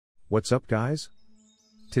What's up guys?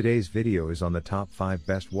 Today's video is on the top 5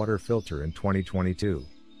 best water filter in 2022.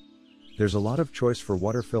 There's a lot of choice for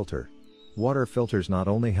water filter. Water filters not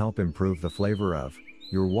only help improve the flavor of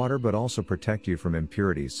your water but also protect you from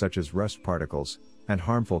impurities such as rust particles, and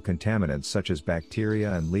harmful contaminants such as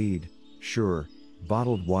bacteria and lead. Sure,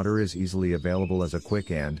 bottled water is easily available as a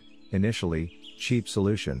quick and, initially, cheap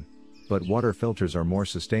solution. But water filters are more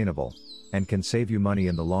sustainable, and can save you money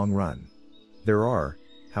in the long run. There are,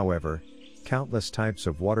 however, countless types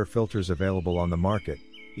of water filters available on the market,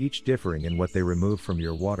 each differing in what they remove from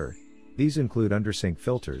your water. These include undersink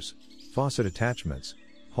filters, faucet attachments,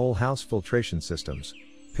 whole house filtration systems,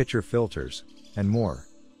 pitcher filters, and more.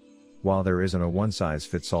 While there isn't a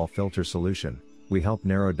one-size-fits-all filter solution, we help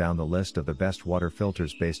narrow down the list of the best water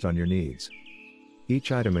filters based on your needs. Each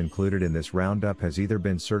item included in this roundup has either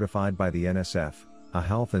been certified by the NSF, a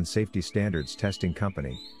health and safety standards testing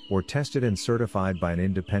company, or tested and certified by an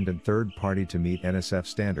independent third party to meet NSF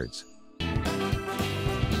standards.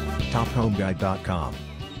 TopHomeGuide.com.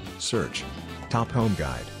 Search Top Home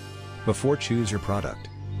Guide before choose your product.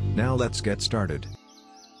 Now let's get started.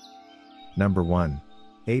 Number 1.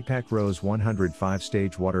 APEC Rose 100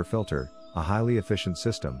 5-stage water filter, a highly efficient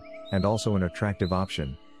system, and also an attractive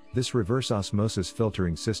option. This reverse osmosis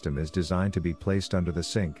filtering system is designed to be placed under the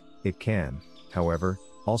sink. It can, however,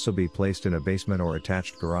 also be placed in a basement or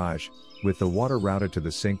attached garage, with the water routed to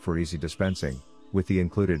the sink for easy dispensing. With the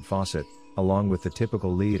included faucet, along with the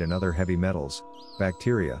typical lead and other heavy metals,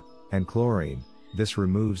 bacteria, and chlorine, this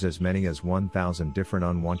removes as many as 1,000 different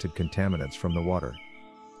unwanted contaminants from the water.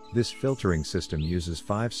 This filtering system uses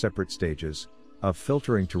 5 separate stages of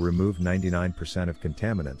filtering to remove 99% of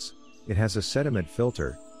contaminants. It has a sediment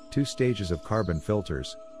filter, 2 stages of carbon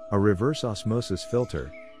filters, a reverse osmosis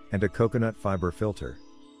filter, and a coconut fiber filter.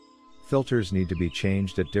 Filters need to be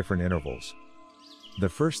changed at different intervals. The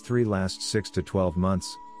first 3 last 6 to 12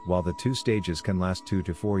 months, while the 2 stages can last 2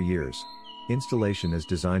 to 4 years. Installation is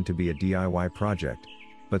designed to be a DIY project,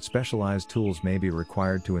 but specialized tools may be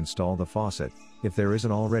required to install the faucet, if there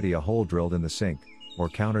isn't already a hole drilled in the sink, or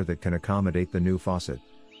counter that can accommodate the new faucet.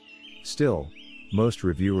 Still, most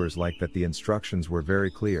reviewers like that the instructions were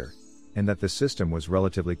very clear, and that the system was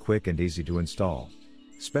relatively quick and easy to install.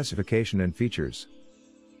 Specification and features.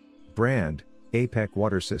 Brand, APEC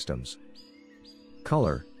Water Systems.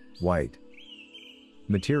 Color, white.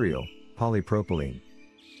 Material, polypropylene.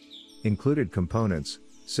 Included components,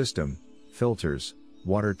 system, filters,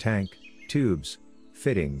 water tank, tubes,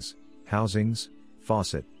 fittings, housings,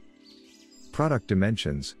 faucet. Product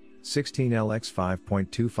dimensions, 16L x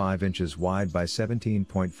 5.25 inches wide by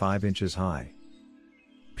 17.5 inches high.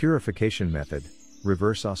 Purification method,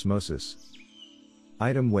 reverse osmosis.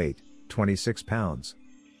 Item weight, 26 pounds.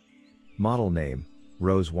 Model name,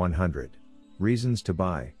 Rose 100. Reasons to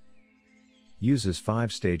buy. Uses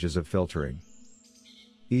 5 stages of filtering.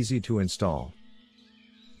 Easy to install.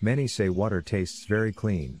 Many say water tastes very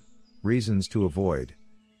clean. Reasons to avoid.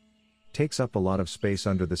 Takes up a lot of space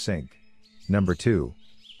under the sink. Number 2.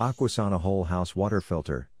 Aquasana Whole House Water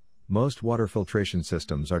Filter. Most water filtration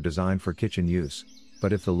systems are designed for kitchen use,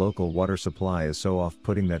 but if the local water supply is so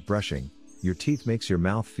off-putting that brushing your teeth makes your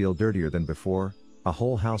mouth feel dirtier than before, a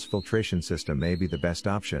whole house filtration system may be the best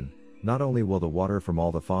option. Not only will the water from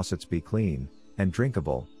all the faucets be clean and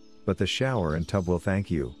drinkable, but the shower and tub will thank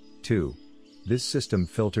you, too. This system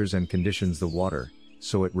filters and conditions the water,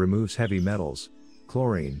 so it removes heavy metals,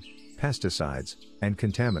 chlorine, pesticides, and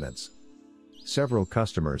contaminants. Several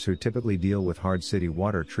customers who typically deal with hard city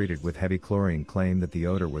water treated with heavy chlorine claim that the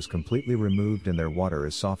odor was completely removed and their water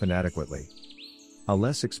is softened adequately. A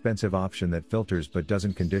less expensive option that filters but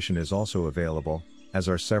doesn't condition is also available, as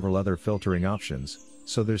are several other filtering options,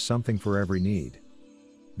 so there's something for every need.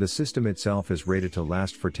 The system itself is rated to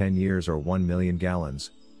last for 10 years or 1 million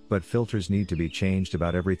gallons, but filters need to be changed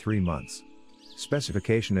about every 3 months.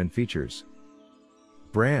 Specification and features.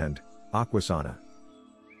 Brand, Aquasana.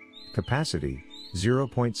 Capacity,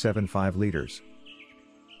 0.75 liters.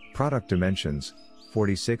 Product dimensions,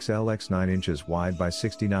 46L x 9 inches wide by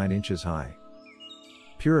 69 inches high.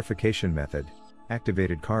 Purification method,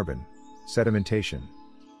 activated carbon, sedimentation.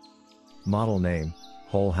 Model name,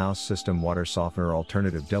 Whole House System Water Softener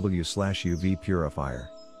Alternative W/UV Purifier.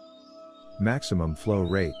 Maximum flow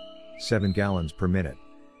rate, 7 gallons per minute.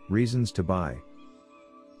 Reasons to buy.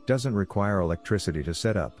 Doesn't require electricity to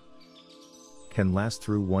set up. Can last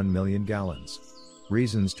through 1 million gallons.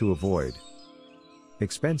 Reasons to avoid.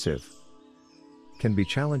 Expensive. Can be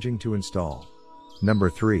challenging to install.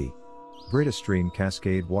 Number 3. Britastream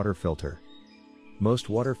Cascade Water Filter. Most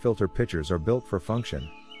water filter pitchers are built for function,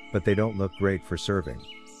 but they don't look great for serving.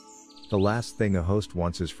 The last thing a host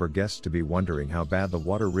wants is for guests to be wondering how bad the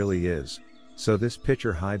water really is, so this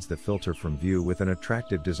picture hides the filter from view with an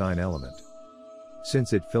attractive design element.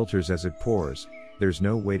 Since it filters as it pours, there's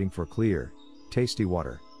no waiting for clear, tasty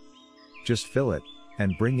water. Just fill it,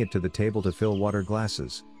 and bring it to the table to fill water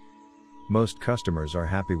glasses. Most customers are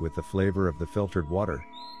happy with the flavor of the filtered water,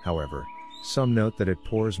 however, some note that it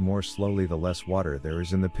pours more slowly the less water there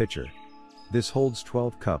is in the pitcher. This holds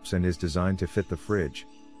 12 cups and is designed to fit the fridge,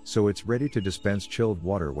 so it's ready to dispense chilled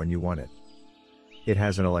water when you want it. It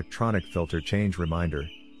has an electronic filter change reminder,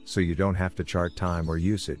 so you don't have to chart time or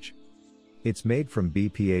usage. It's made from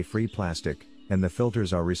BPA-free plastic, and the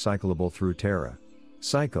filters are recyclable through Terra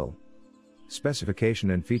Cycle. Specification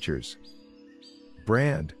and features.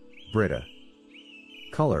 Brand, Brita.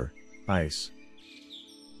 Color, ice.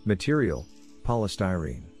 Material,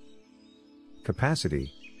 polystyrene.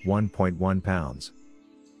 Capacity, 1.1 pounds.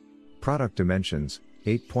 Product dimensions,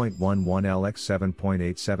 8.11 x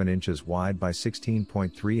 7.87 inches wide by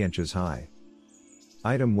 16.3 inches high.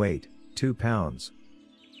 Item weight, 2 pounds.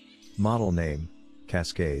 Model name,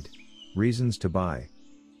 Cascade. Reasons to buy.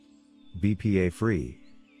 BPA free.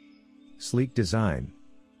 Sleek design.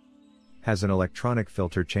 Has an electronic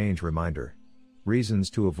filter change reminder. Reasons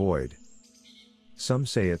to avoid. Some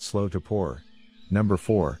say it's slow to pour. Number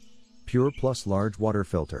 4. Pure Plus Large Water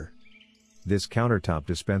Filter. This countertop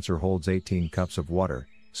dispenser holds 18 cups of water,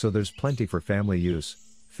 so there's plenty for family use,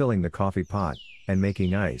 filling the coffee pot, and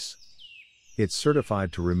making ice. It's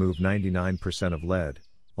certified to remove 99% of lead,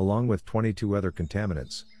 along with 22 other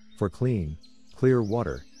contaminants, for clean, clear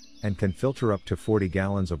water, and can filter up to 40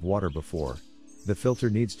 gallons of water before the filter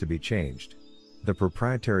needs to be changed. The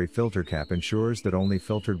proprietary filter cap ensures that only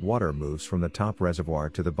filtered water moves from the top reservoir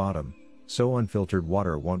to the bottom, so unfiltered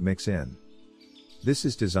water won't mix in. This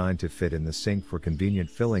is designed to fit in the sink for convenient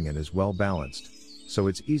filling and is well balanced, so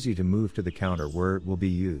it's easy to move to the counter where it will be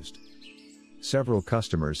used. Several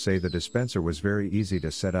customers say the dispenser was very easy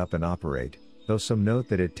to set up and operate, though some note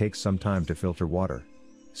that it takes some time to filter water.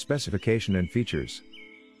 Specification and features.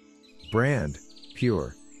 Brand,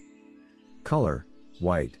 Pure. Color,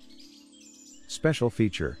 white. Special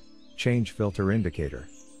feature, change filter indicator.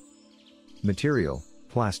 Material,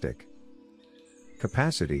 plastic.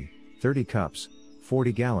 Capacity, 30 cups,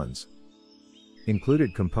 40 gallons.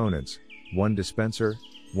 Included components, 1 dispenser,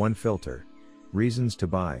 1 filter. Reasons to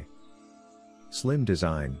buy. Slim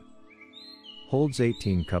design. Holds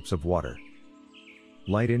 18 cups of water.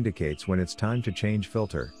 Light indicates when it's time to change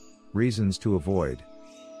filter. Reasons to avoid.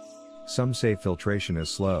 Some say filtration is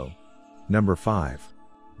slow. Number 5.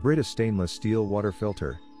 Brita Stainless Steel Water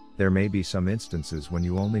Filter. There may be some instances when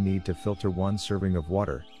you only need to filter 1 serving of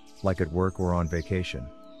water, like at work or on vacation.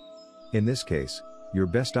 In this case, your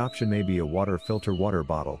best option may be a water filter water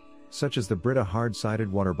bottle, such as the Brita hard-sided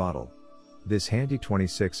water bottle. This handy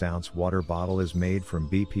 26-ounce water bottle is made from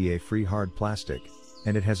BPA-free hard plastic,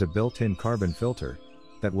 and it has a built-in carbon filter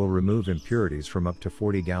that will remove impurities from up to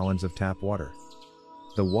 40 gallons of tap water.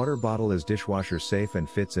 The water bottle is dishwasher safe and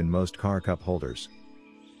fits in most car cup holders.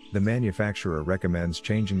 The manufacturer recommends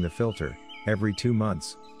changing the filter every 2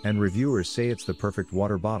 months, and reviewers say it's the perfect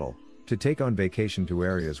water bottle to take on vacation to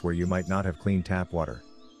areas where you might not have clean tap water.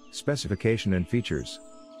 Specification and features.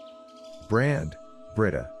 Brand,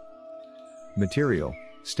 Brita. Material,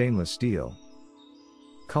 stainless steel.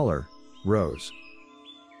 Color, rose.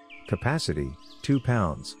 Capacity, 2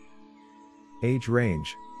 pounds. Age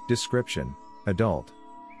range, description, adult.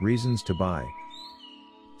 Reasons to buy.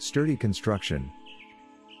 Sturdy construction.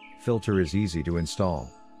 Filter is easy to install.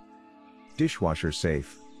 Dishwasher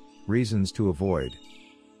safe. Reasons to avoid.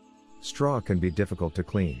 Straw can be difficult to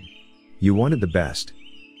clean. You wanted the best.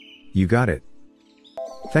 You got it.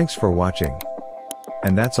 Thanks for watching.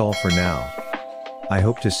 And that's all for now. I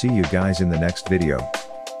hope to see you guys in the next video.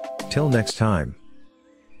 Till next time.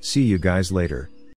 See you guys later.